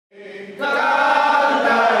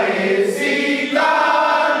Cantaré, sí,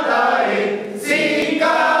 cantaré, sí,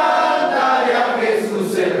 cantaré a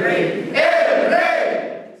Jesús el Rey, el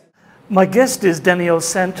Rey. My guest is Daniel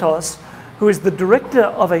Santos, who is the director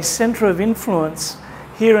of a center of influence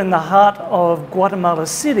here in the heart of Guatemala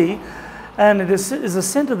City, and it is a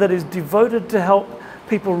center that is devoted to help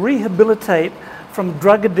people rehabilitate from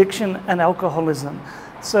drug addiction and alcoholism.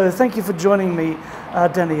 So thank you for joining me,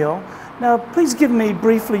 Daniel. Now, please give me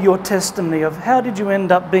briefly your testimony of how did you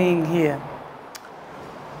end up being here?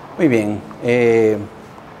 Muy bien.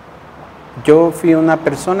 Yo fui una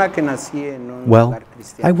persona que nací en un Well, lugar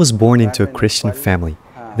cristiano. I was born into a Christian family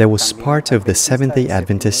that was part of the Seventh-day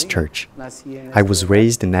Adventist Church. I was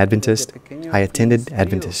raised an Adventist, I attended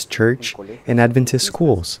Adventist church and Adventist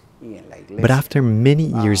schools. But after many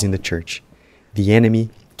years in the church, the enemy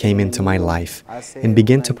came into my life and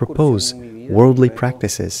began to propose worldly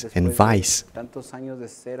practices and vice.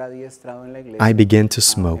 I began to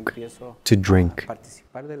smoke, to drink,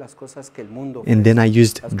 and then I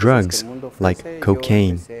used drugs like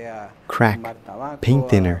cocaine, crack, paint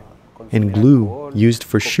thinner, and glue used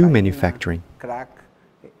for shoe manufacturing.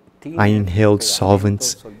 I inhaled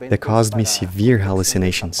solvents that caused me severe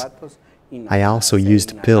hallucinations. I also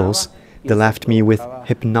used pills that left me with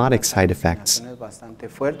hypnotic side effects.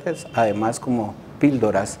 Además, como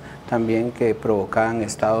píldoras también que provocaban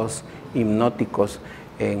estados hipnóticos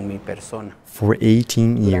en mi persona. For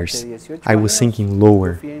 18 years, I was sinking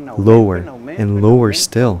lower, lower, and lower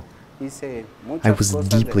still. I was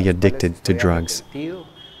deeply addicted to drugs.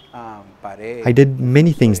 I did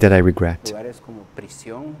many things that I regret.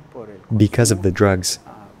 Because of the drugs,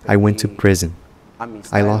 I went to prison.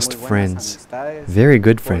 I lost friends, very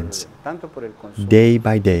good friends. Day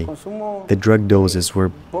by day, the drug doses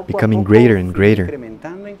were becoming greater and greater.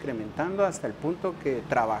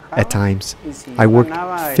 At times, I worked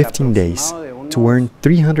 15 days to earn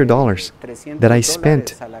 $300 that I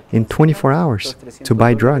spent in 24 hours to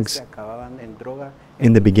buy drugs.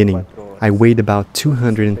 In the beginning, I weighed about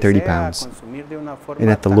 230 pounds, and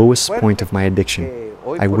at the lowest point of my addiction,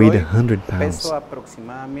 I weighed 100 pounds.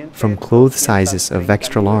 From clothes sizes of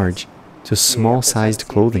extra large to small-sized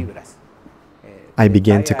clothing, I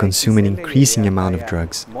began to consume an increasing amount of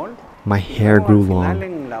drugs. My hair grew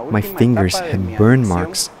long, my fingers had burn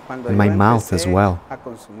marks, and my mouth as well.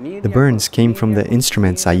 The burns came from the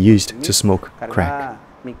instruments I used to smoke crack.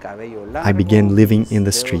 I began living in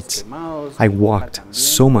the streets. I walked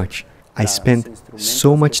so much. I spent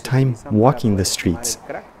so much time walking the streets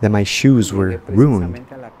that my shoes were ruined.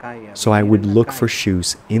 So I would look for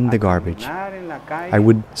shoes in the garbage. I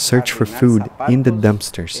would search for food in the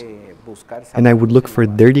dumpsters. And I would look for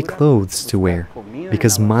dirty clothes to wear,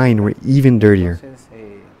 because mine were even dirtier.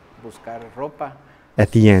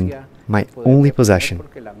 At the end, my only possession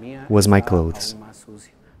was my clothes.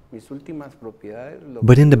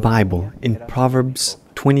 But in the Bible, in Proverbs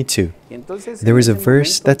 22, there is a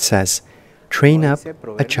verse that says, "Train up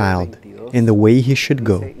a child in the way he should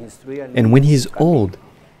go, and when he is old,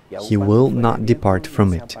 he will not depart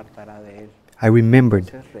from it." I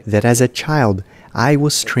remembered that as a child, I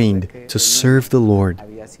was trained to serve the Lord.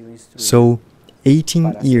 So,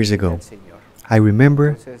 18 years ago, I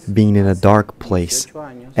remember being in a dark place,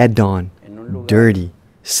 at dawn, dirty,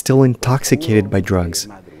 still intoxicated by drugs,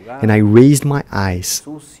 and I raised my eyes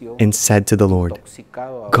and said to the Lord,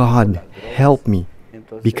 "God, help me,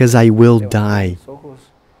 because I will die.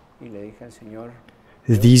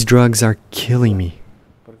 These drugs are killing me."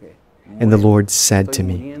 And the Lord said to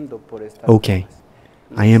me, "Okay,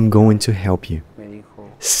 I am going to help you."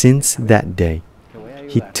 Since that day,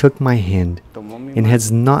 He took my hand and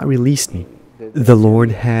has not released me. The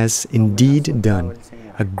Lord has indeed done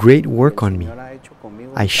a great work on me.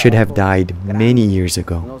 I should have died many years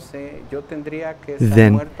ago.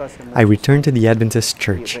 Then I returned to the Adventist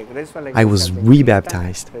church. I was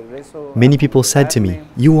rebaptized. Many people said to me,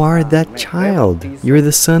 "You are that child. You're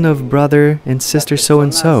the son of brother and sister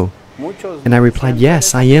so-and-so." And I replied,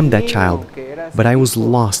 "Yes, I am that child. But I was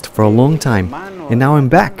lost for a long time, and now I'm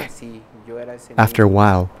back." After a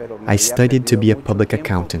while, I studied to be a public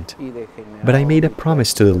accountant. But I made a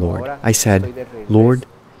promise to the Lord. I said, "Lord,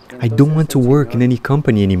 I don't want to work in any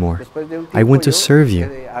company anymore. I want to serve you."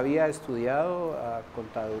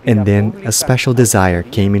 And then a special desire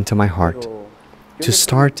came into my heart to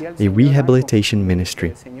start a rehabilitation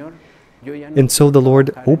ministry. And so the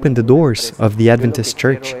Lord opened the doors of the Adventist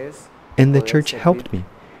church, and the church helped me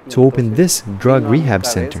to open this drug rehab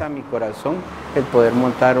center. El poder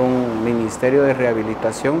montar un ministerio de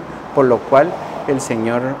rehabilitación, por lo cual el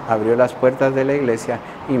Señor abrió las puertas de la iglesia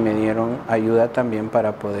y me dieron ayuda también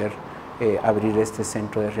para poder abrir este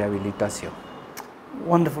centro de rehabilitación.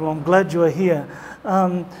 Wonderful. I'm glad you're here.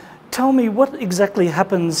 Tell me what exactly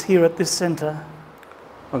happens here at this center.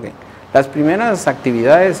 Okay. Las primeras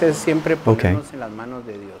actividades es siempre ponernos en las manos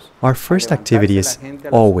de Dios. Our first activity is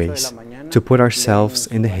always to put ourselves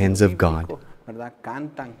in the hands of God.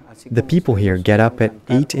 The people here get up at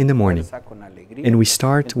 8 in the morning, and we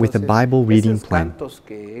start with a Bible reading plan.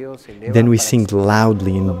 Then we sing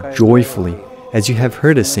loudly and joyfully, as you have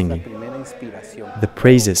heard us singing. The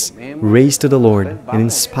praises raise to the Lord and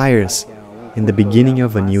inspire us in the beginning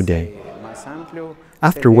of a new day.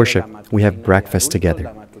 After worship, we have breakfast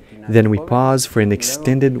together. Then we pause for an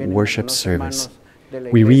extended worship service.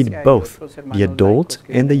 We read both the adult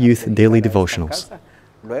and the youth daily devotionals.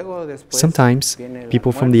 Sometimes,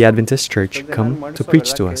 people from the Adventist church come to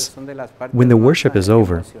preach to us. When the worship is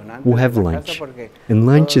over, we'll have lunch. And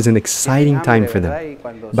lunch is an exciting time for them.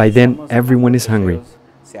 By then, everyone is hungry.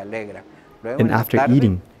 And after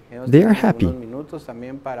eating, they are happy.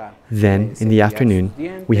 Then, in the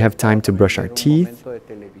afternoon, we have time to brush our teeth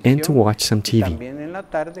and to watch some TV.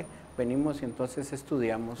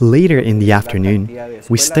 Later in the afternoon,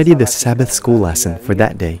 we study the Sabbath school lesson for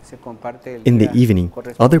that day. In the evening,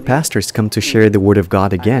 other pastors come to share the Word of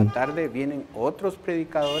God again.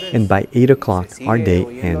 And by 8 o'clock, our day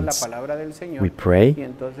ends. We pray,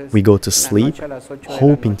 we go to sleep,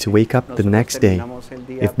 hoping to wake up the next day,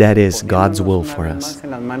 if that is God's will for us.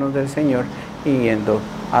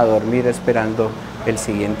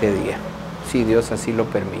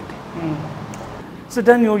 So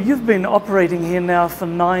Daniel, you've been operating here now for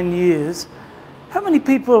 9 years. How many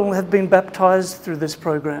people have been baptized through this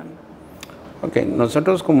program?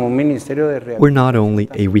 We're not only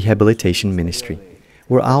a rehabilitation ministry,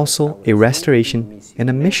 we're also a restoration and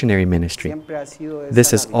a missionary ministry.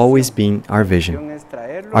 This has always been our vision.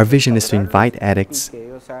 Our vision is to invite addicts,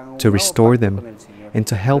 to restore them, and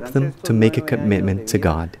to help them to make a commitment to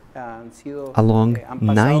God. Along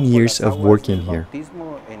 9 years of working here,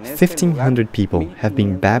 1,500 people have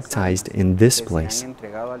been baptized in this place.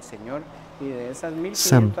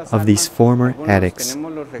 Some of these former addicts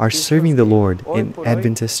are serving the Lord in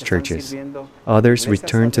Adventist churches. Others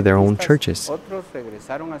return to their own churches.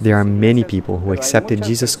 There are many people who accepted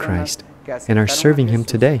Jesus Christ and are serving Him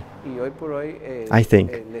today. I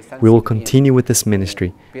think we will continue with this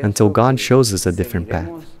ministry until God shows us a different path.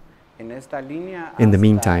 In the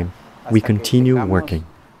meantime, we continue working.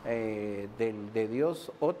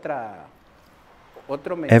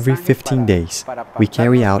 Every 15 days, we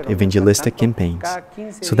carry out evangelistic campaigns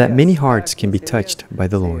so that many hearts can be touched by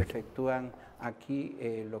the Lord.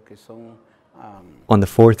 On the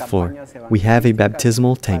 4th floor, we have a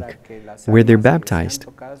baptismal tank where they're baptized.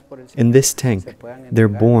 In this tank, they're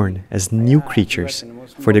born as new creatures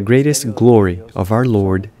for the greatest glory of our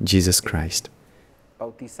Lord Jesus Christ.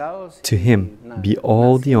 To Him be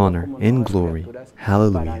all the honor and glory.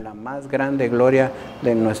 Hallelujah.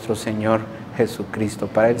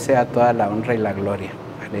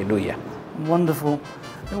 Wonderful.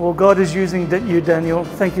 Well, God is using you, Daniel.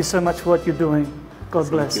 Thank you so much for what you're doing. God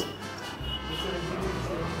bless.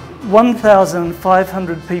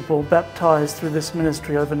 1,500 people baptized through this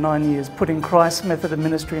ministry over 9 years, putting Christ's method of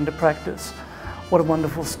ministry into practice. What a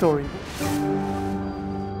wonderful story.